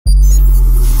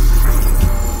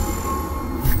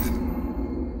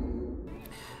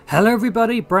Hello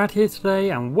everybody, Brad here today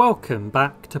and welcome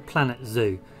back to Planet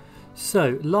Zoo.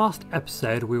 So last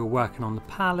episode we were working on the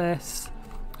palace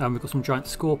and we've got some giant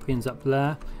scorpions up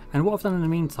there, and what I've done in the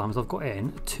meantime is I've got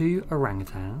in 2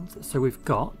 orangutans. So we've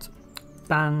got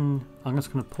I'm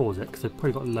just going to pause it because they've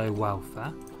probably got low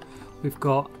welfare. We've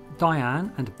got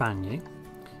Diane and Banyu.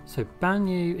 So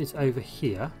Banyu is over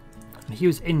here and he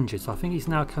was injured, so I think he's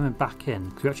now coming back in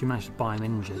because we actually managed to buy him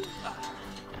injured.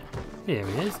 Here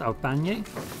he is, our Banyu.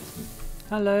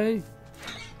 Hello.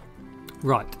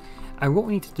 Right, and what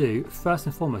we need to do first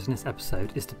and foremost in this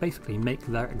episode is to basically make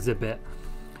their exhibit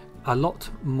a lot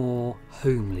more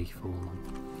homely for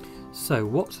them. So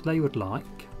what they would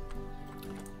like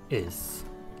is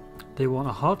they want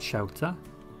a hard shelter,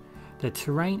 their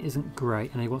terrain isn't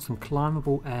great, and they want some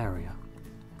climbable area.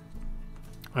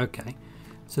 Okay,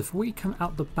 so if we come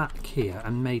out the back here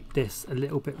and made this a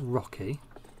little bit rocky,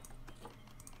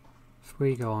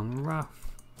 we go on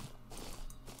rough,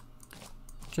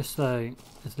 just so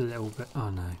there's a little bit,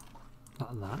 oh no,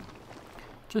 not that,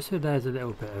 just so there's a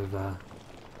little bit of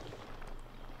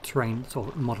terrain sort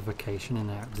of modification in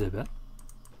our exhibit.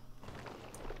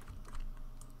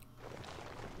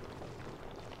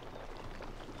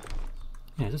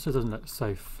 Yeah, just so it doesn't look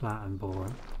so flat and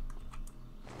boring.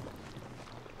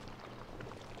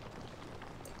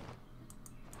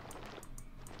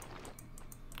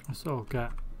 I sort of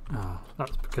get,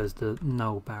 that's because the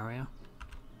null barrier.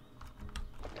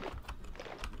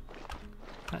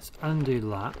 Let's undo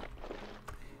that,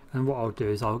 and what I'll do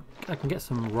is I can get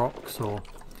some rocks or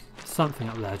something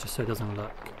up there just so it doesn't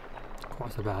look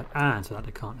quite so bad, and so that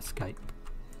they can't escape.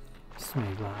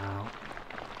 Smooth that out.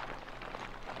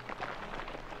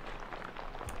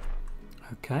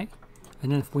 Okay,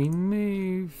 and then if we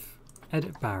move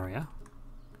edit barrier,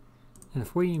 and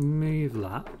if we move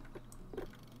that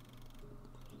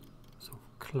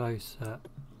closer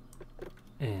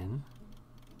in,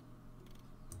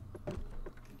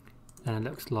 then it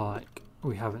looks like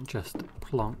we haven't just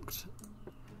plonked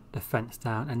the fence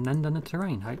down and then done the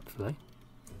terrain, hopefully.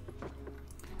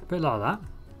 A bit like that.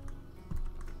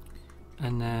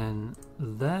 And then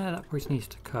there, that probably needs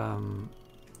to come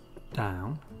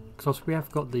down, because also we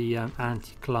have got the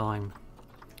anti-climb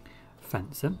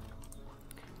fencing.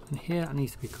 And here it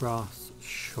needs to be grass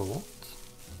short.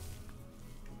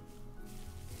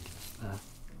 There.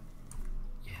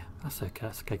 Yeah, that's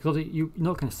okay, because you're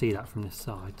not going to see that from this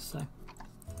side. So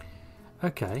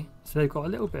okay, so they've got a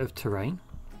little bit of terrain,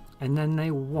 and then they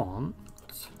want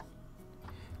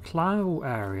climbable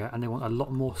area, and they want a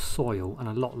lot more soil and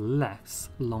a lot less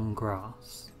long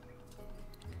grass.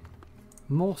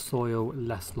 More soil,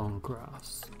 less long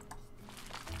grass.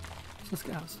 So let's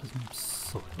get out some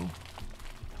soil.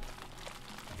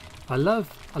 I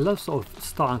love sort of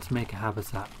starting to make a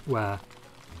habitat where,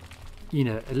 you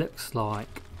know, it looks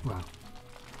like, well,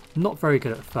 not very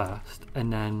good at first,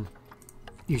 and then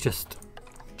you just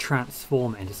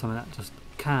transform it into something that just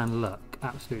can look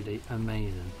absolutely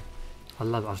amazing. I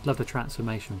love it. I just love the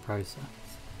transformation process.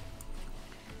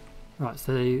 Right,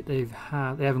 so they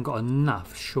haven't got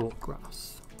enough short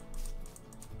grass.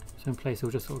 So in place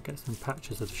we'll just sort of get some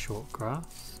patches of the short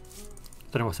grass.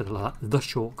 Don't know why I said like that. The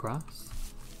short grass.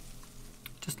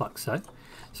 Just like so.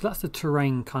 So that's the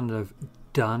terrain kind of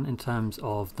done in terms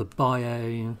of the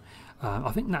biome.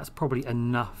 I think that's probably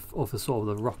enough of the sort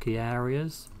of the rocky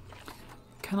areas.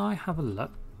 Can I have a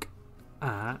look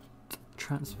at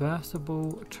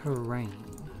transversable terrain?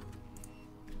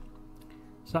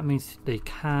 So that means they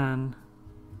can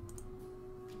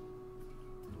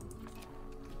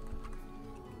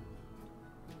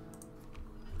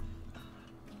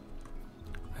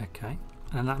okay,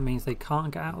 and that means they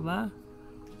can't get out of there,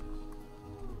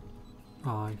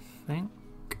 I think.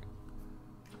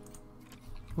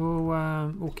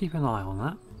 We'll keep an eye on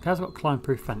that. It has got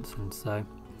climb-proof fencing, so...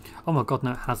 Oh my god,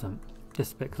 no it hasn't.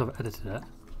 This bit, because I've edited it.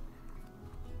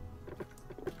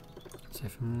 So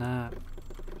from there,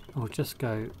 I'll just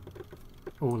go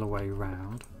all the way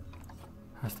round.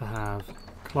 Has to have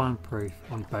climb-proof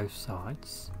on both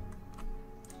sides.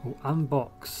 We'll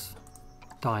unbox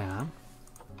Diane.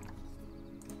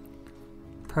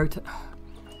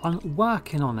 I'm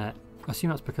working on it. I assume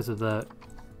that's because of the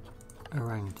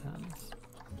orangutans.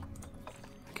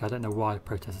 Okay, I don't know why the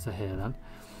protesters are here then.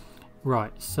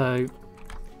 Right, so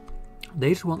they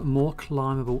just want a more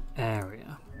climbable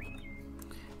area,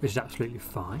 which is absolutely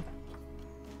fine.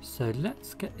 So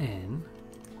let's get in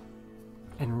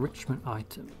enrichment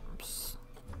items.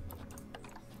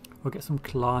 We'll get some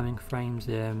climbing frames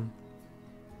in.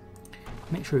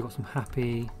 Make sure we've got some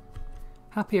happy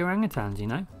orangutans, you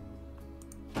know.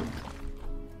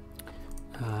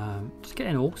 Just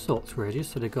getting all sorts really,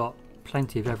 so they've got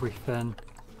plenty of everything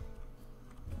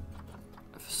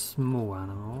for small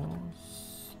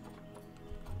animals.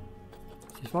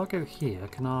 So if I go here,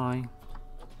 can I...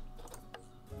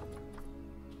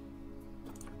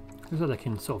 Looks like they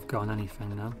can sort of go on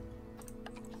anything now.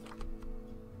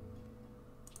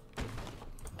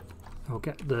 I'll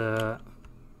get the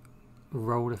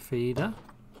roller feeder.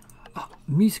 Oh,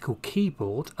 musical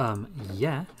keyboard.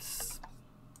 Yes.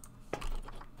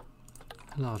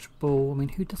 A large ball. I mean,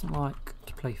 who doesn't like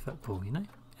to play football, you know?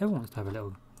 Everyone wants to have a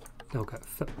little go at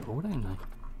football, don't they?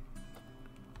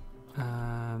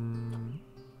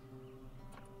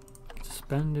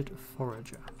 Suspended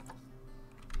forager.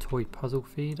 Toy puzzle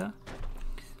feeder.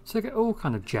 So get all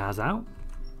kind of jazz out.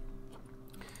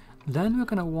 Then we're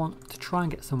going to want to try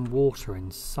and get some water in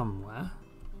somewhere.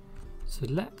 So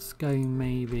let's go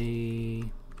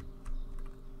maybe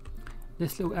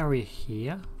this little area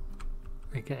here.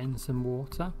 We're getting some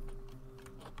water.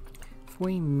 If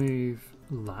we move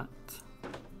that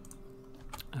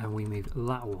and we move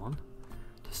that one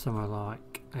to somewhere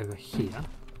like over here,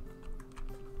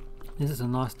 this is a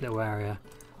nice little area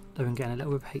that we're getting a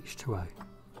little bit of H2O.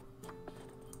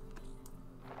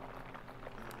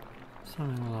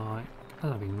 Something like,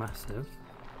 that'll be massive.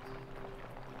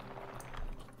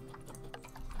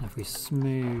 And if we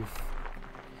smooth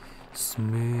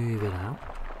it out,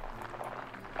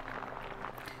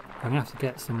 I'm going to have to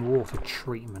get some water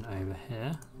treatment over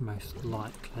here, most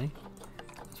likely.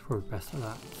 It's probably best at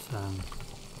that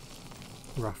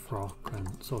rough rock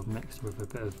and sort of mixed with a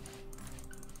bit of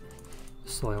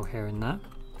soil here and there.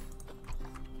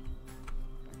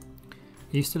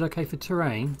 Are you still okay for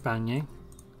terrain, Banyu?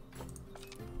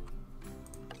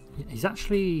 He's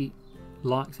actually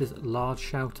likes his large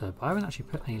shelter, but I haven't actually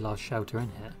put any large shelter in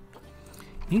here.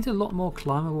 He needs a lot more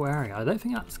climbable area. I don't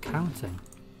think that's counting.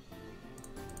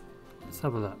 Let's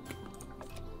have a look.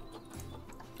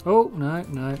 Oh, no,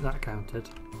 that counted.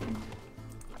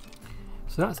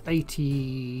 So that's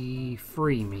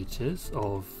 83 meters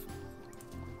of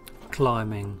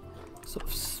climbing sort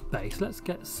of space. Let's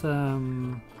get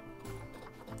some...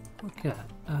 Okay.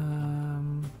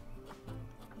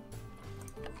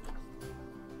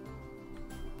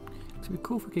 So it'd be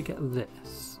cool if we could get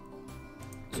this.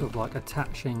 Sort of like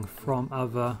attaching from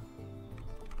other...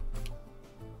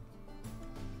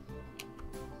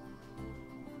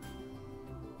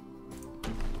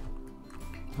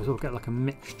 We'll sort of get like a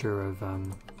mixture of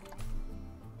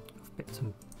bits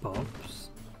and bobs.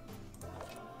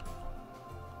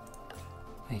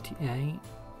 88.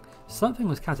 Something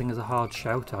was counting as a hard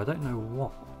shelter, I don't know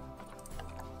what.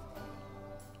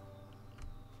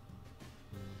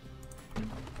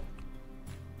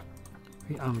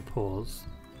 We unpause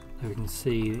and we can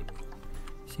see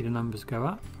the numbers go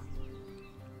up.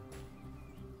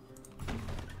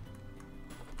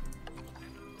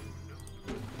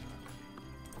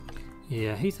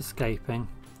 Yeah, he's escaping.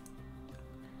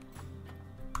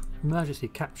 Emergency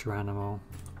capture animal.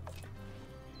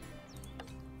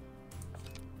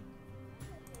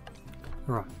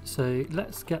 Right, so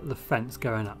let's get the fence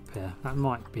going up here. That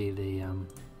might be the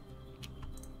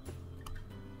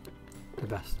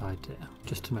best idea,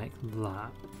 just to make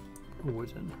that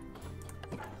wooden.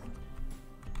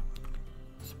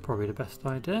 It's probably the best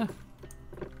idea.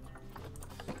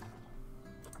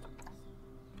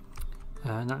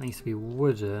 And that needs to be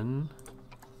wooden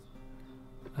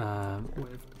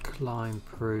with climb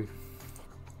proof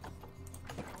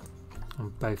on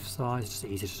both sides. Just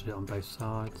easier to do it on both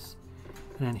sides.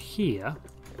 And then here,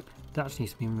 that just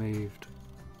needs to be moved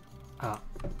up,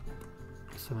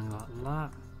 something like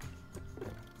that.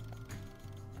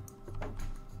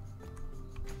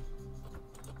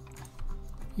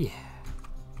 Yeah.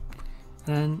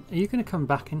 And are you going to come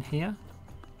back in here?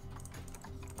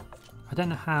 I don't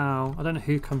know how, I don't know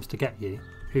who comes to get you.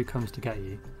 Who comes to get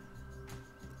you?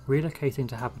 Relocating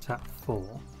to Habitat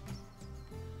 4.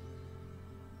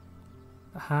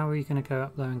 But how are you going to go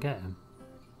up there and get him?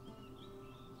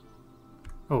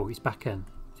 Oh, he's back in.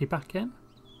 Is he back in?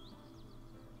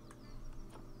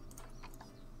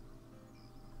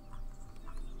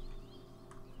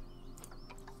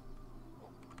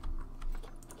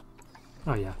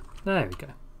 Oh yeah, there we go.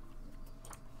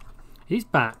 He's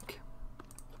back.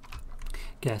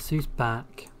 Guess who's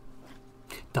back?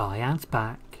 Diane's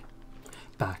back.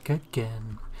 Back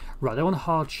again. Right, they want a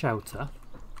hard shelter.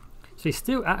 So you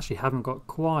still actually haven't got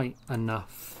quite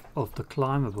enough of the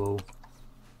climbable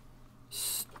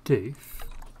stoof.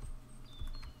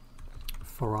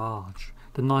 Forage.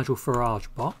 The Nigel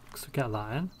Forage box. Get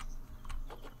that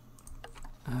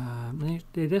in.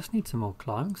 They just need some more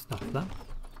climbing stuff there.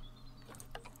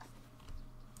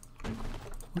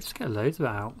 We'll just get loads of it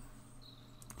out.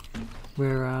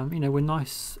 We're, you know, we're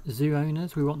nice zoo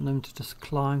owners. We want them to just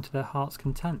climb to their heart's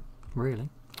content, really.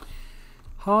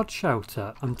 Hard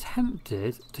shelter. I'm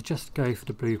tempted to just go for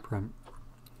the blueprint.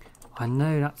 I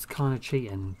know that's kind of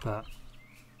cheating, but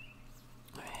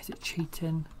is it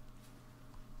cheating?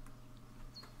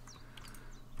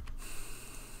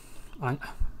 I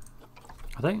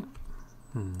don't.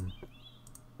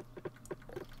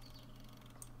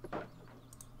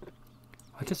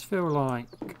 I just feel like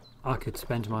I could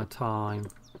spend my time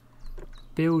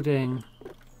building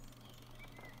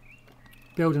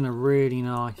a really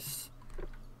nice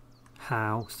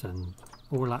house and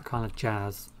all that kind of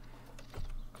jazz.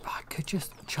 But I could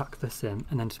just chuck this in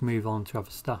and then just move on to other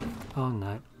stuff. Oh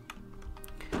no.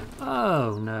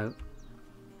 Oh no.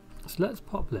 So let's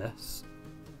pop this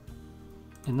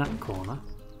in that corner.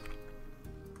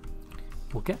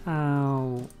 We'll get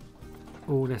out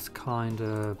all this kind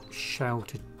of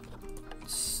sheltered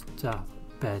stuff,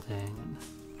 bedding.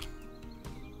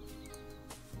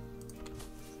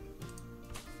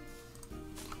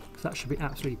 So that should be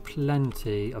absolutely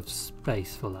plenty of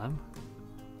space for them.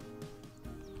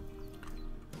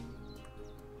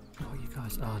 Oh, you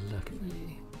guys are, look at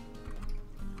you.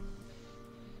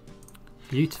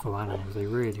 Beautiful animals, they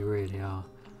really, really are.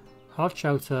 Hard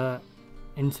shelter,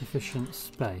 insufficient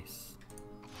space.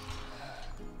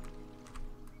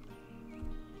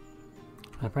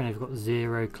 Apparently they've got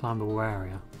 0 climbable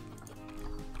area.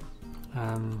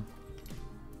 I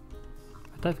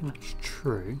don't think that's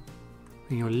true.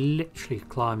 I mean, you're literally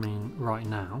climbing right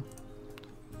now.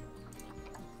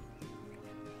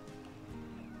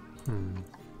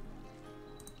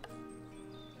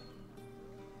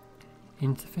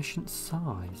 Insufficient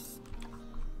size.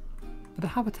 But the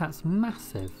habitat's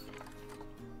massive.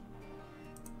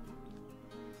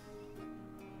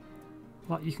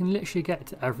 Like, you can literally get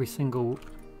to every single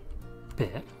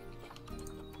bit.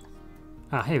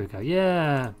 Ah, here we go.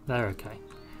 Yeah, they're okay.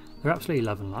 They're absolutely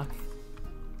loving life.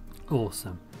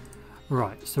 Awesome.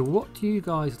 Right, so what do you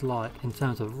guys like in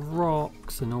terms of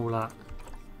rocks and all that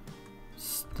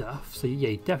stuff? So yeah,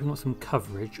 you definitely want some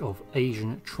coverage of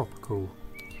Asian tropical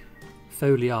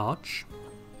foliage.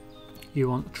 You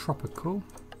want tropical.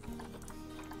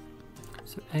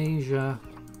 So Asia,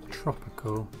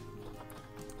 tropical.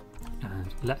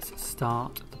 And let's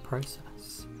start the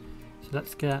process. So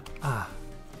let's get, I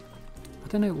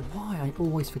don't know why I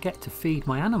always forget to feed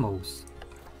my animals.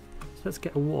 So let's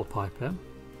get a water pipe here.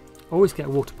 Always get a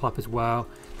water pipe as well.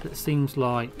 But it seems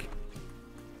like,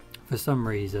 for some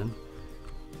reason,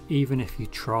 even if you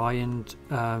try and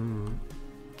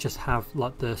just have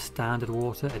like the standard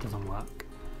water, it doesn't work.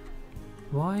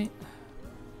 Why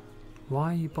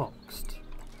are you boxed?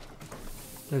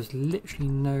 There's literally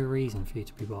no reason for you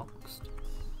to be boxed.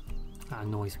 That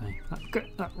annoys me.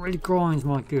 That really grinds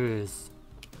my gears.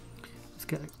 Let's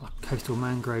get like coastal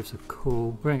mangroves are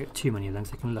cool. We won't get too many of them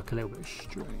so they can look a little bit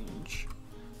strange.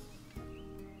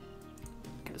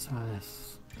 Get some of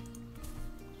this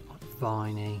like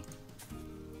viney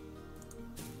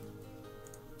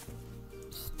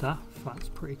stuff. That's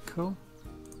pretty cool.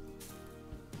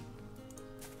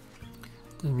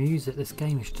 The music, this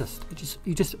game is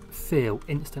you just feel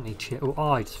instantly chilled, or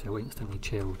I just feel instantly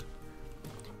chilled.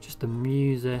 Just the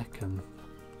music and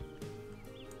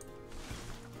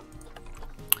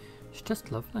it's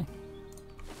just lovely.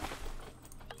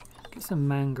 Get some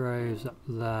mangroves up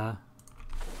there,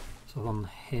 sort of on the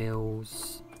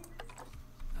hills.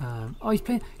 Oh, he's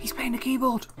playing the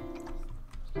keyboard.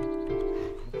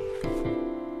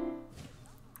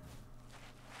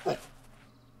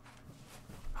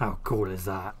 How cool is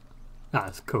that?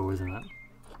 That's cool, isn't it?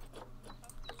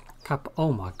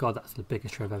 Oh my god, that's the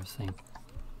biggest tree I've ever seen.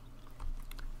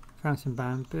 Found some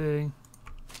bamboo.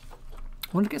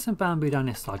 I want to get some bamboo down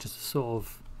this side just to sort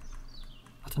of,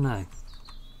 I don't know.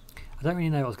 I don't really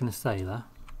know what I was going to say there.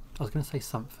 I was going to say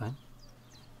something.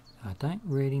 I don't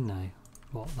really know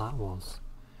what that was.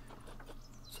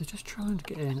 So just trying to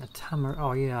get in a tamarind.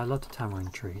 Oh yeah, I love the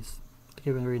tamarind trees. They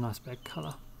give it a really nice bit of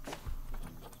colour.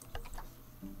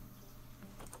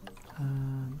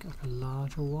 Get like a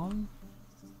larger one,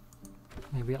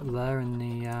 maybe up there in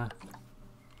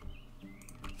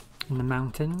the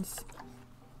mountains.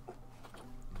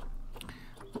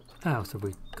 What else have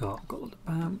we got? Got the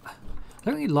bamboo. I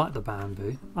don't really like the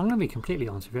bamboo. I'm going to be completely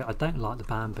honest with you. I don't like the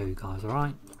bamboo, guys. All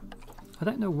right. I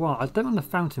don't know why. I don't want the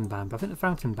fountain bamboo. I think the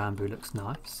fountain bamboo looks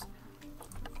nice,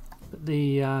 but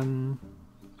the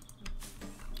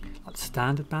like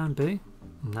standard bamboo,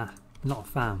 nah, not a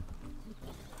fan.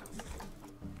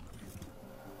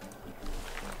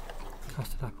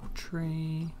 Custard apple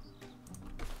tree.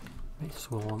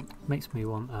 Makes me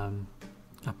want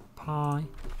apple pie.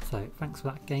 So thanks for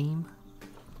that game.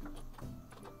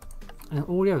 And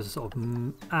all the others are sort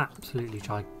of absolutely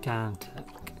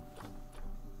gigantic.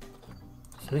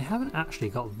 So they haven't actually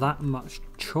got that much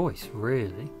choice,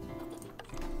 really.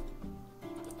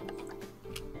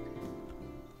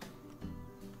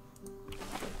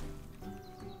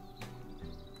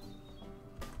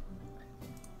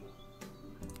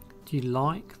 Do you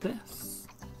like this?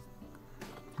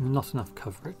 Not enough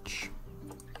coverage.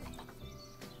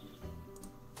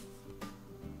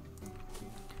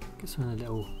 Get some of the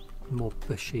little more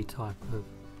bushy type of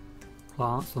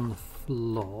plants on the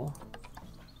floor.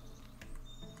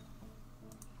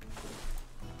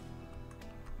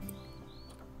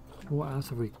 What else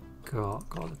have we got?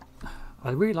 I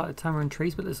really like the tamarind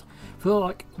trees, but I feel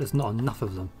like there's not enough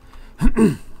of them.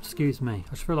 Excuse me.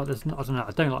 I just feel like there's not, I don't know,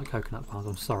 I don't like coconut palms,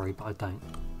 I'm sorry, but I don't.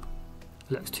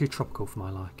 It looks too tropical for my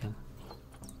liking.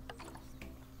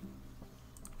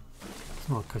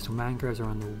 Some more coastal mangroves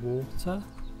around the water.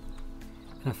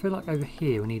 And I feel like over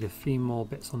here we need a few more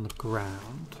bits on the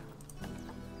ground.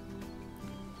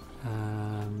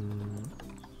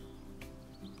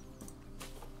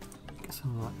 Get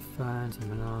some like ferns and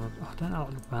banana. Oh, I don't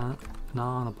like the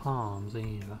banana palms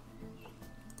either.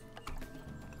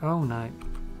 Oh no,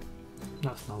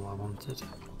 that's not what I wanted.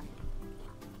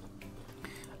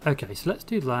 Okay, so let's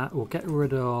do that. We'll get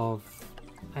rid of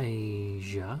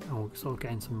Asia and we'll sort of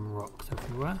get in some rocks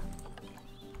everywhere.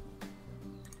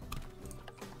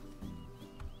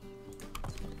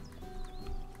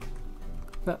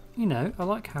 But you know, I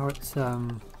like how it's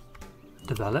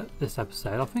developed this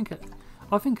episode. I think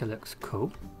it looks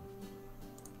cool.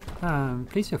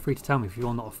 Please feel free to tell me if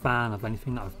you're not a fan of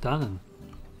anything that I've done, and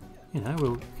you know,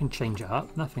 we can change it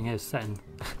up. Nothing is set in,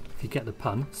 if you get the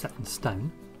pun, set in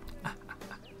stone.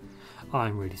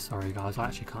 I'm really sorry guys, I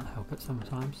actually can't help it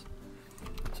sometimes.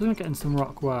 So we're going to get in some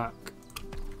rock work.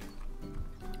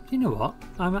 You know what,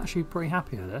 I'm actually pretty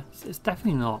happy with this. It's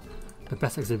definitely not the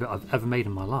best exhibit I've ever made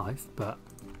in my life, but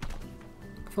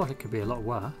I feel like it could be a lot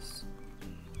worse.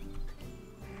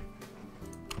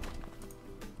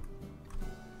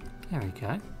 There we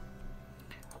go.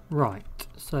 Right,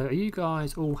 so are you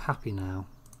guys all happy now?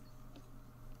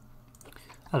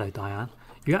 Hello Diane.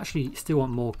 You actually still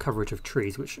want more coverage of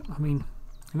trees, which, I mean,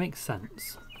 it makes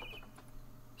sense.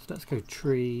 So let's go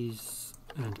trees,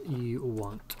 and you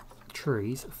want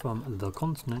trees from the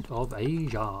continent of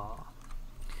Asia.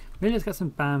 Maybe let's get some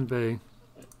bamboo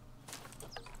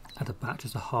at the back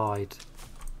just to hide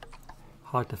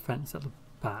the fence at the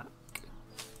back.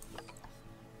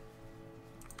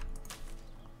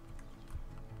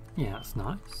 Yeah, that's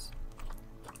nice.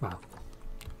 Wow,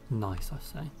 nice I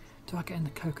say. Do I get in the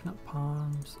coconut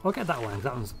palms? I'll get that one.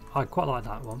 I quite like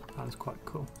that one. That was quite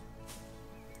cool.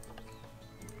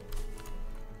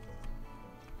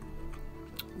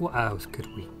 What else could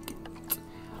we get?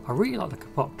 I really like the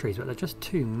kapok trees, but they're just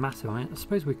too massive. I mean, I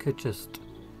suppose we could just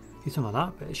do something like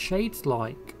that, but it shades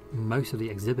like most of the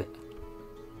exhibit.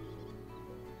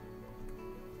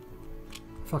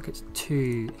 I feel like it's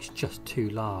just too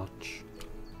large.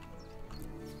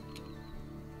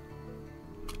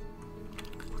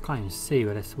 I can't even see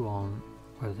where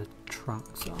the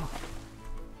trunks are.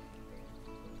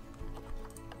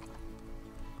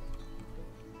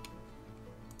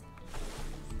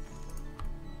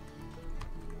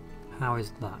 How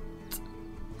is that?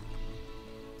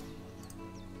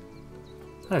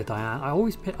 Hello Diane. I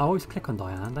always click on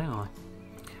Diane, don't I?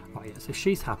 Right, yeah, so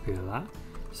she's happy with that.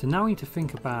 So now we need to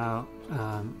think about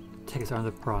tickets are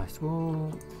under price.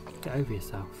 Well, get over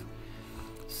yourself.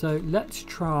 So let's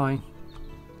try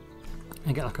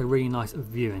and get like a really nice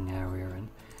viewing area in.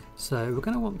 So we're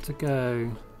going to want to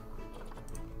go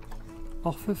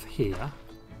off of here,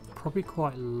 probably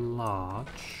quite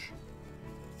large.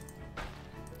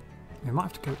 We might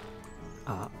have to go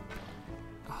up.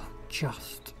 Oh,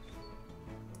 just.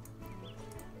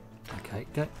 Okay,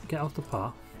 get off the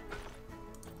path.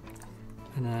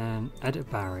 And then edit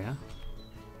barrier.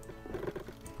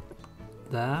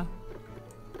 There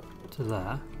to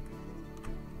there.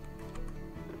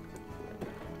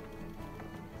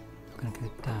 I'm going to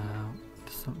go down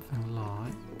to something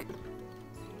like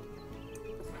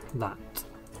that.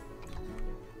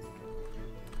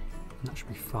 And that should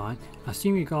be fine. I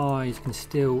assume you guys can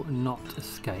still not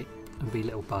escape and be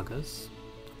little buggers.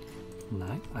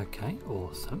 No, okay,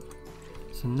 awesome.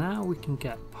 So now we can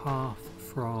get path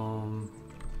from...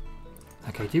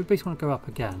 Okay, do you basically want to go up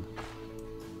again?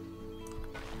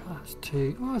 That's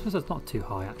too... Oh, I suppose that's not too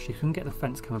high actually. We can get the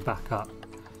fence coming back up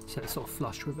so it's sort of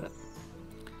flush with it.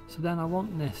 So then I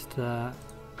want this to...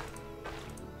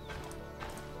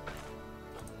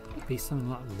 be something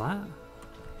like that.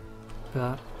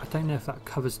 But I don't know if that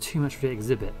covers too much of the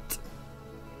exhibit.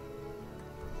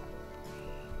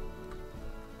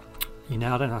 You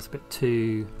know, I don't know, that's a bit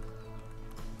too...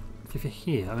 If you're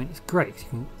here, I mean, it's great, you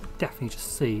can definitely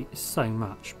just see so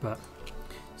much, but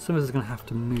some of us are going to have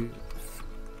to move.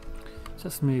 So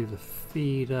let's move the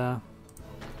feeder.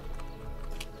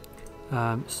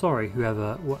 Sorry,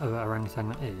 whatever orangutan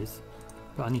that is,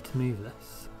 but I need to move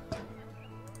this.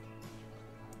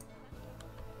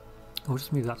 I'll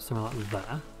just move that to somewhere like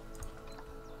there.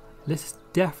 This is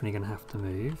definitely going to have to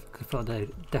move, because I feel like they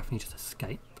definitely just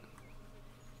escape.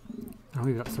 I'll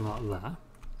move that to somewhere like there.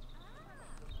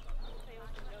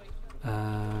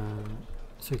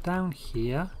 So down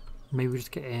here, maybe we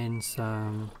just get in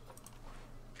some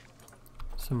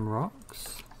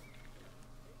rocks.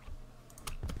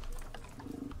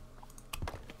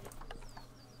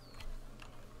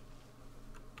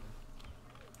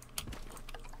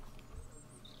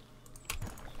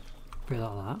 Bit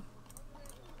like that,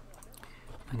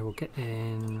 and we'll get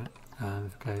in.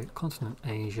 Go continent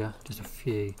Asia, just a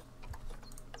few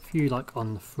like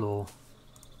on the floor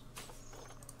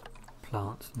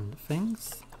plants and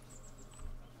things.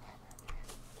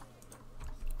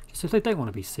 So if they don't want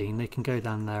to be seen, they can go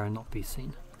down there and not be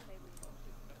seen.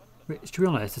 Which, to be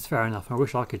honest, is fair enough. I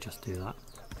wish I could just do that.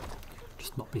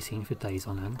 Just not be seen for days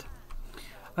on end.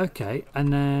 Okay,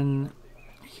 and then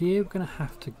here we're going to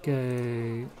have to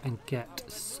go and get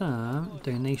some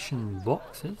donation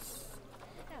boxes.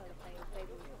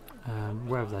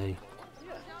 Where have they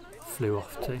flew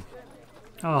off to?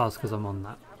 Oh, it's because I'm on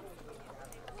that.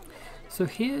 So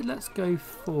here, let's go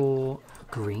for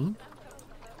green.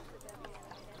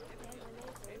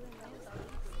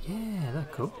 Yeah, they're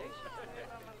cool.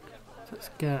 So let's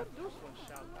get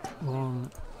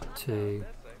 1, 2,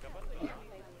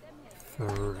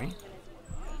 3.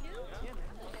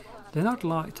 Then I'd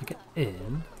like to get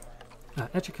in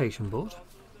education board.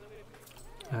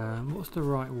 What's the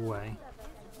right way?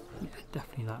 Yeah,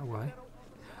 definitely that way.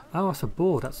 Oh, it's a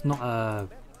board. That's not a...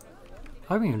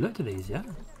 I haven't even looked at these yet.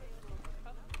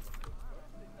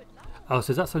 Oh,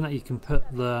 so is that something that you can put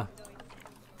the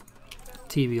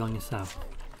TV on yourself?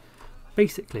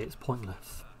 Basically, it's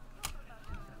pointless.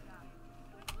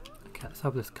 Okay, let's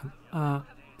have this come up.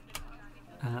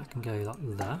 And that can go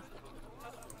like there.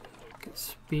 Get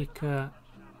speaker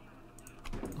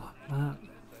like that.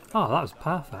 Oh, that was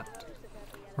perfect.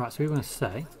 Right, so we want to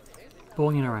say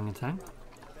Bornean Orangutan.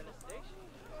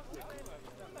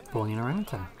 Bornean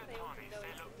Orangutan.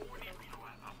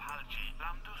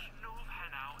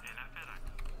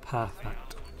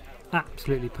 Perfect.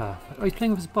 Absolutely perfect. Oh, he's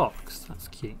playing with his box. That's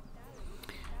cute.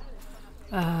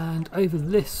 And over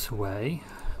this way,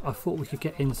 I thought we could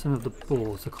get in some of the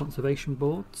boards, the conservation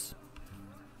boards.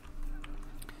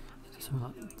 Something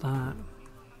like that.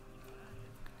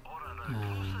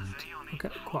 And we'll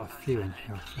get quite a few in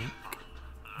here, I think.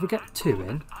 We'll get 2 in,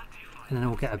 and then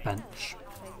we'll get a bench.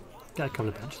 Get a couple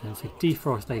of benches in. So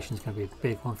deforestation is going to be a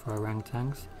big one for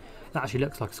orangutans. That actually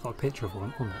looks like it's got a picture of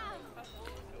one, doesn't it?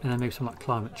 And then maybe something like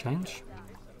climate change.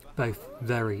 Both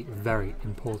very, very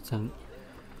important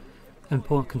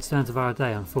concerns of our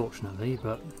day, unfortunately,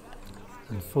 but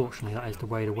unfortunately that is the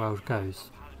way the world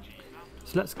goes.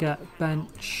 So let's get a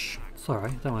bench.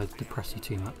 Sorry, don't want to depress you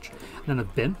too much. And then a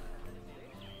bin.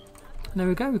 And there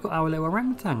we go, we've got our little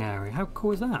orangutan area. How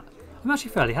cool is that? I'm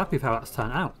actually fairly happy with how that's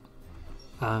turned out.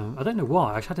 I don't know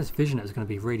why, I just had this vision it was going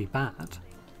to be really bad.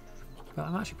 But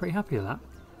I'm actually pretty happy with that.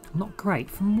 Not great,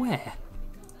 from where?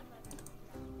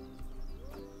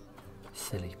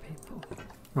 Silly people.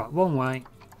 Right, one way.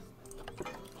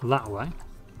 That way.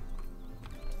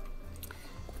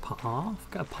 Path,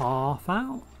 get a path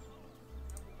out.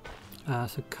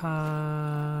 So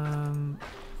come...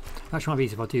 Actually might be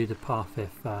easier if I do the path here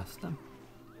first then.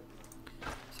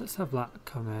 So let's have that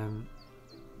come in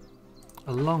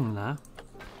along there.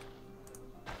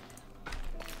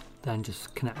 Then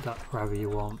just connect up wherever you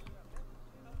want.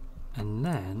 And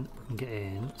then we can get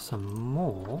in some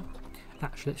more.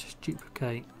 Actually, let's just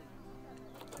duplicate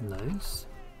those.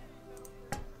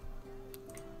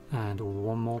 And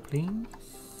one more, please.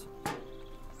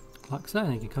 Like so.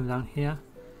 And you can come down here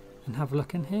and have a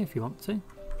look in here if you want to.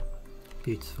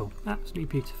 Beautiful. Absolutely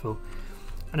beautiful.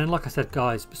 And then, like I said,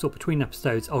 guys, sort of between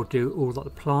episodes, I'll do all like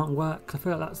the plant work. 'Cause I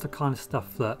feel like that's the kind of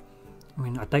stuff that, I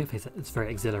mean, I don't think it's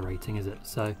very exhilarating, is it?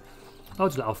 So I'll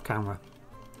do that off camera.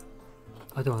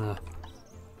 I don't want to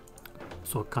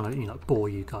sort of kind of, you know, bore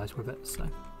you guys with it. So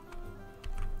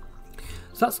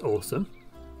that's awesome.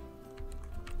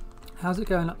 How's it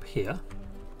going up here?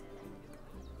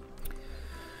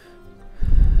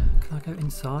 Can I go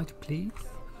inside, please?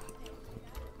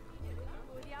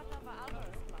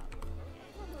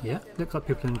 Yeah, looks like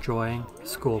people are enjoying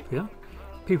Scorpia.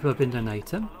 People have been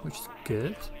donating, which is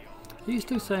good. Are you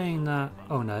still saying that?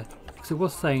 Oh no, because it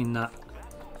was saying that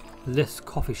this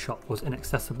coffee shop was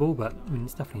inaccessible, but I mean,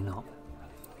 it's definitely not.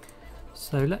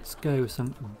 So let's go with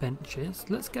some benches.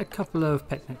 Let's get a couple of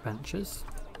picnic benches.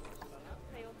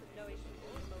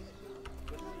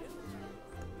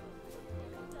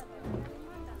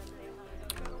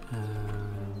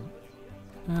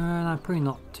 No, probably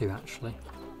not two actually.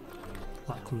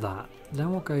 Like that.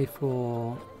 Then we'll go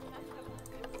for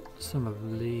some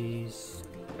of these.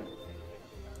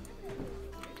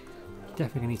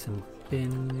 Definitely gonna need some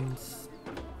bins.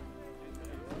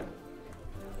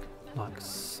 Like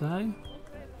so.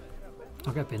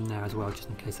 I'll get a bin there as well, just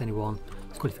in case anyone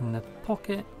has got anything in their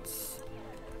pockets.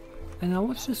 And I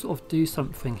want to just sort of do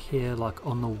something here, like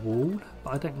on the wall,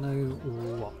 but I don't know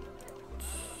what.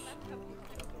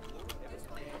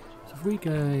 So if we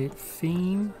go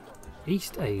theme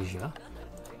East Asia,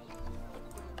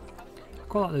 I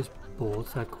quite like those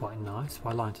boards, they're quite nice. If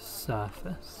I line to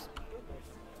surface,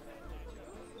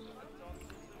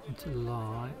 it's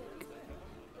like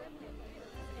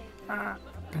gonna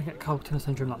get carpal tunnel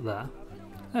syndrome like there.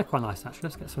 They're quite nice actually.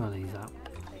 Let's get some of these out.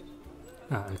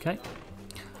 Okay.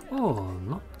 Or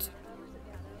not.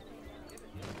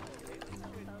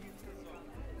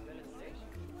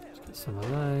 Let's get some of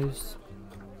those.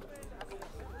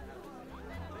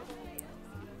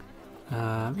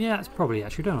 Yeah, it's probably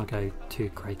actually, don't want to go too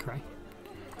cray cray.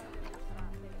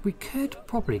 We could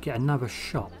probably get another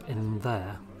shop in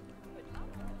there,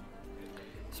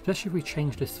 especially if we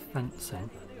change this fencing.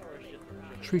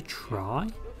 Should we try?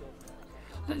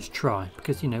 Let's try,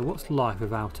 because you know, what's life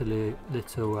without a little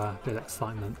bit of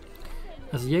excitement?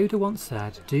 As Yoda once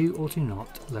said, do or do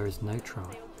not, there is no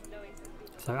try.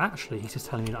 So actually he's just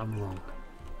telling me that I'm wrong.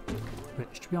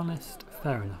 Which, to be honest,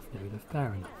 fair enough Yoda,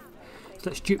 fair enough. So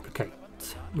let's duplicate.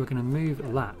 We're going to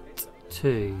move that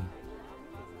to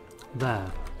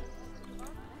there.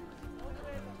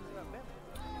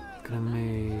 Going to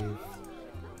move,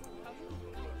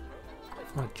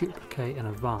 if I duplicate an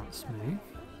advanced move,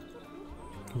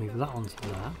 move that onto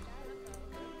there.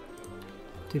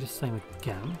 Do the same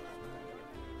again.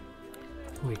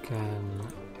 We can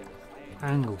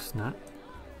angle snap,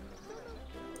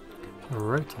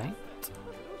 rotate,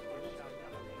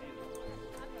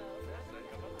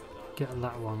 get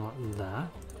that one like there.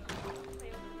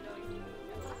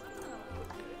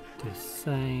 Do the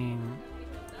same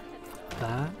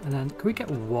there, and then can we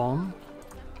get one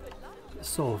that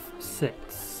sort of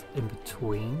sits in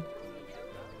between?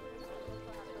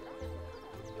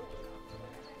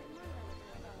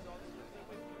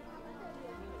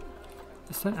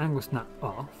 Let's turn angle snap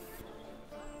off,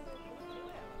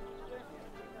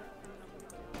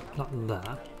 like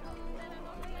there.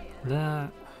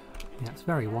 There, yeah, it's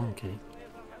very wonky.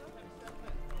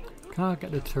 Can I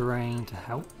get the terrain to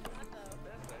help?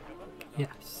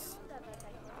 Yes.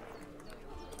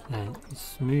 Then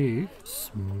smooth,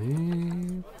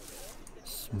 smooth,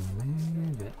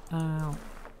 smooth it out.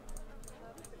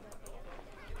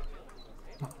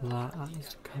 Like that, that needs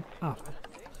to come up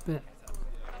a bit.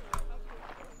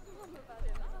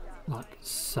 Like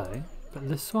so. But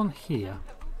this one here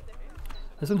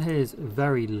is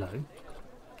very low.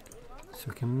 So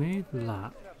we can move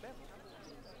that.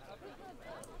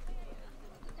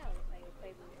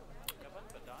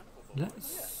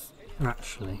 Let's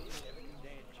actually,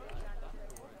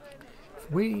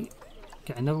 if we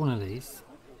get another one of these,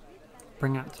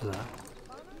 bring that to there,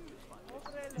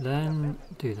 then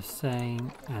do the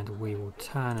same, and we will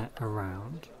turn it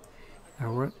around.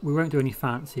 And we won't do any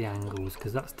fancy angles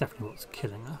because that's definitely what's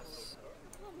killing us.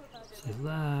 So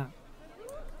there.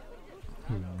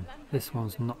 This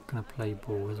one's not going to play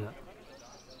ball, is it?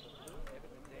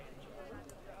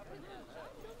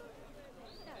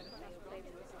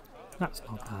 That's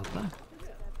not bad though.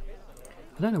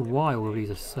 I don't know why all of these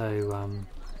are so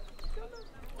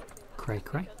cray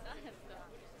cray.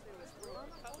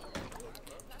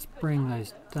 Just bring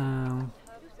those down.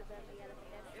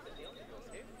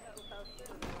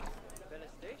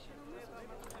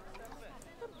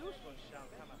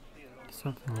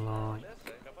 Something like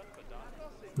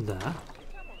there.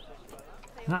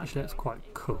 And actually that's quite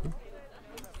cool.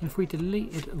 And if we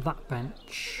deleted that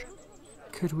bench,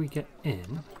 could we get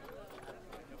in?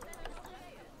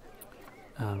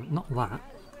 Not that.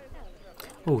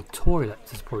 Oh,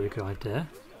 toilets is probably a good idea.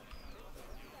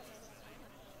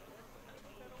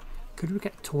 Could we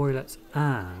get toilets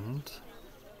and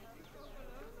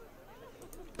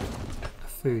a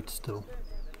food stall?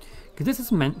 Because this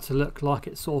is meant to look like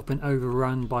it's sort of been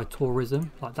overrun by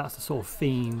tourism. Like that's the sort of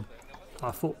theme that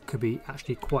I thought could be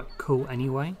actually quite cool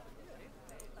anyway.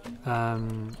 I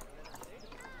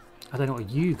don't know what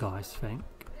you guys think.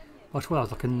 I thought that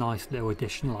was like a nice little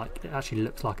addition. Like, it actually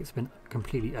looks like it's been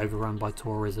completely overrun by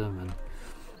tourism and,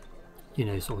 you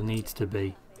know, sort of needs to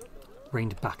be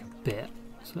reined back a bit.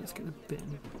 So let's get a bit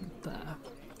in there.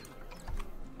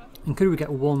 And could we get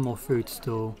one more food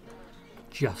store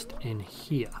just in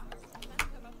here?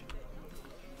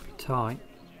 Be tight.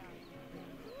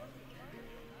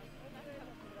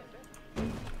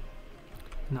 And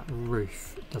that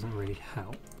roof doesn't really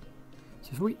help.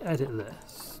 So if we edit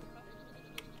this,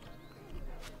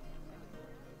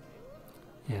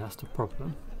 yeah, that's the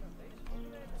problem.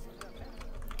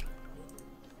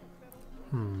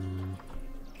 I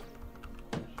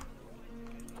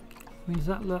mean, does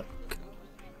that look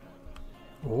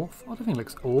awful? I don't think it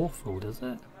looks awful, does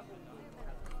it?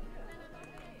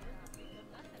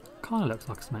 Kind of looks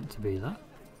like it's meant to be that.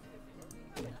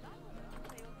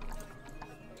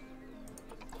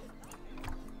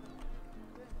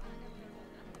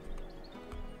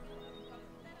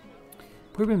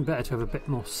 Would have been better to have a bit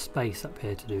more space up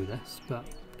here to do this, but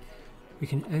we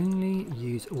can only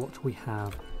use what we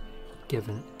have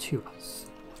given to us.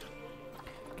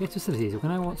 Get facilities, we're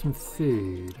going to want some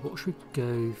food. What should we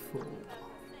go for?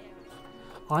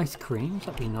 Ice creams,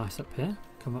 that'd be nice up here.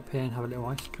 Come up here and have a little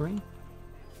ice cream.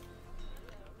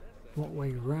 What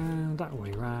way round? That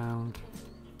way round.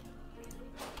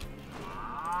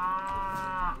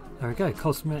 There we go,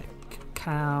 cosmic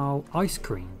cow ice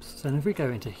creams. So if we go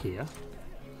into here,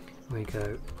 we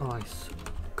go ice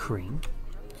cream,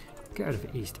 get rid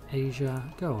of East Asia,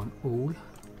 go on all.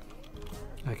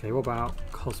 Okay, what about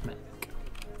cosmic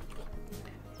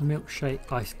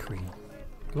milkshake ice cream?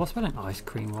 Was I spelling ice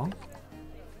cream wrong?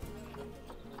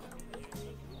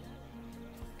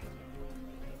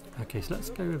 Okay, so let's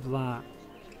go with that.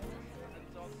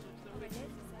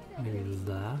 Maybe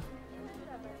there.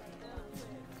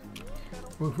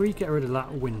 Well, if we get rid of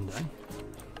that window,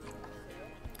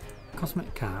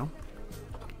 cosmic cow,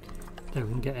 then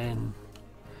we can get in,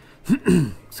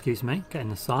 excuse me, get in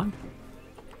the sign.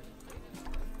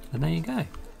 And there you go.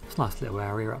 It's a nice little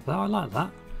area up there, I like that.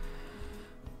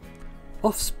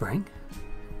 Offspring?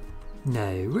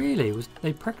 No, really? Was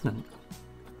they pregnant?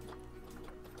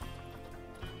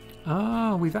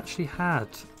 Oh, we've actually had...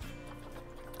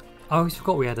 I always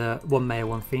forgot we had one male,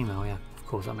 one female, yeah. Of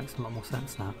course, that makes a lot more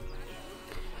sense now.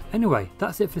 Anyway,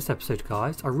 that's it for this episode,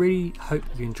 guys. I really hope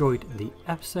you enjoyed the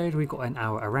episode. We've got in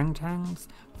our orangutans,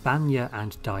 Banya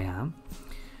and Diane.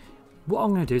 What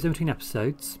I'm going to do is in between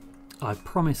episodes, I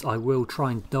promise I will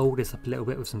try and doll this up a little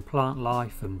bit with some plant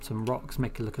life and some rocks,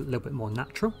 make it look a little bit more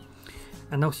natural.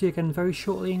 And I'll see you again very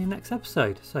shortly in the next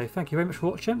episode. So thank you very much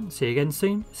for watching. See you again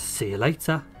soon. See you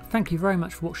later. Thank you very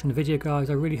much for watching the video, guys.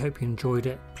 I really hope you enjoyed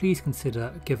it. Please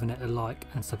consider giving it a like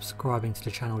and subscribing to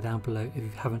the channel down below if you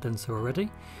haven't done so already.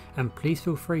 And please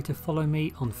feel free to follow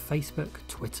me on Facebook,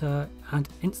 Twitter and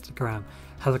Instagram.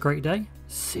 Have a great day.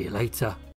 See you later.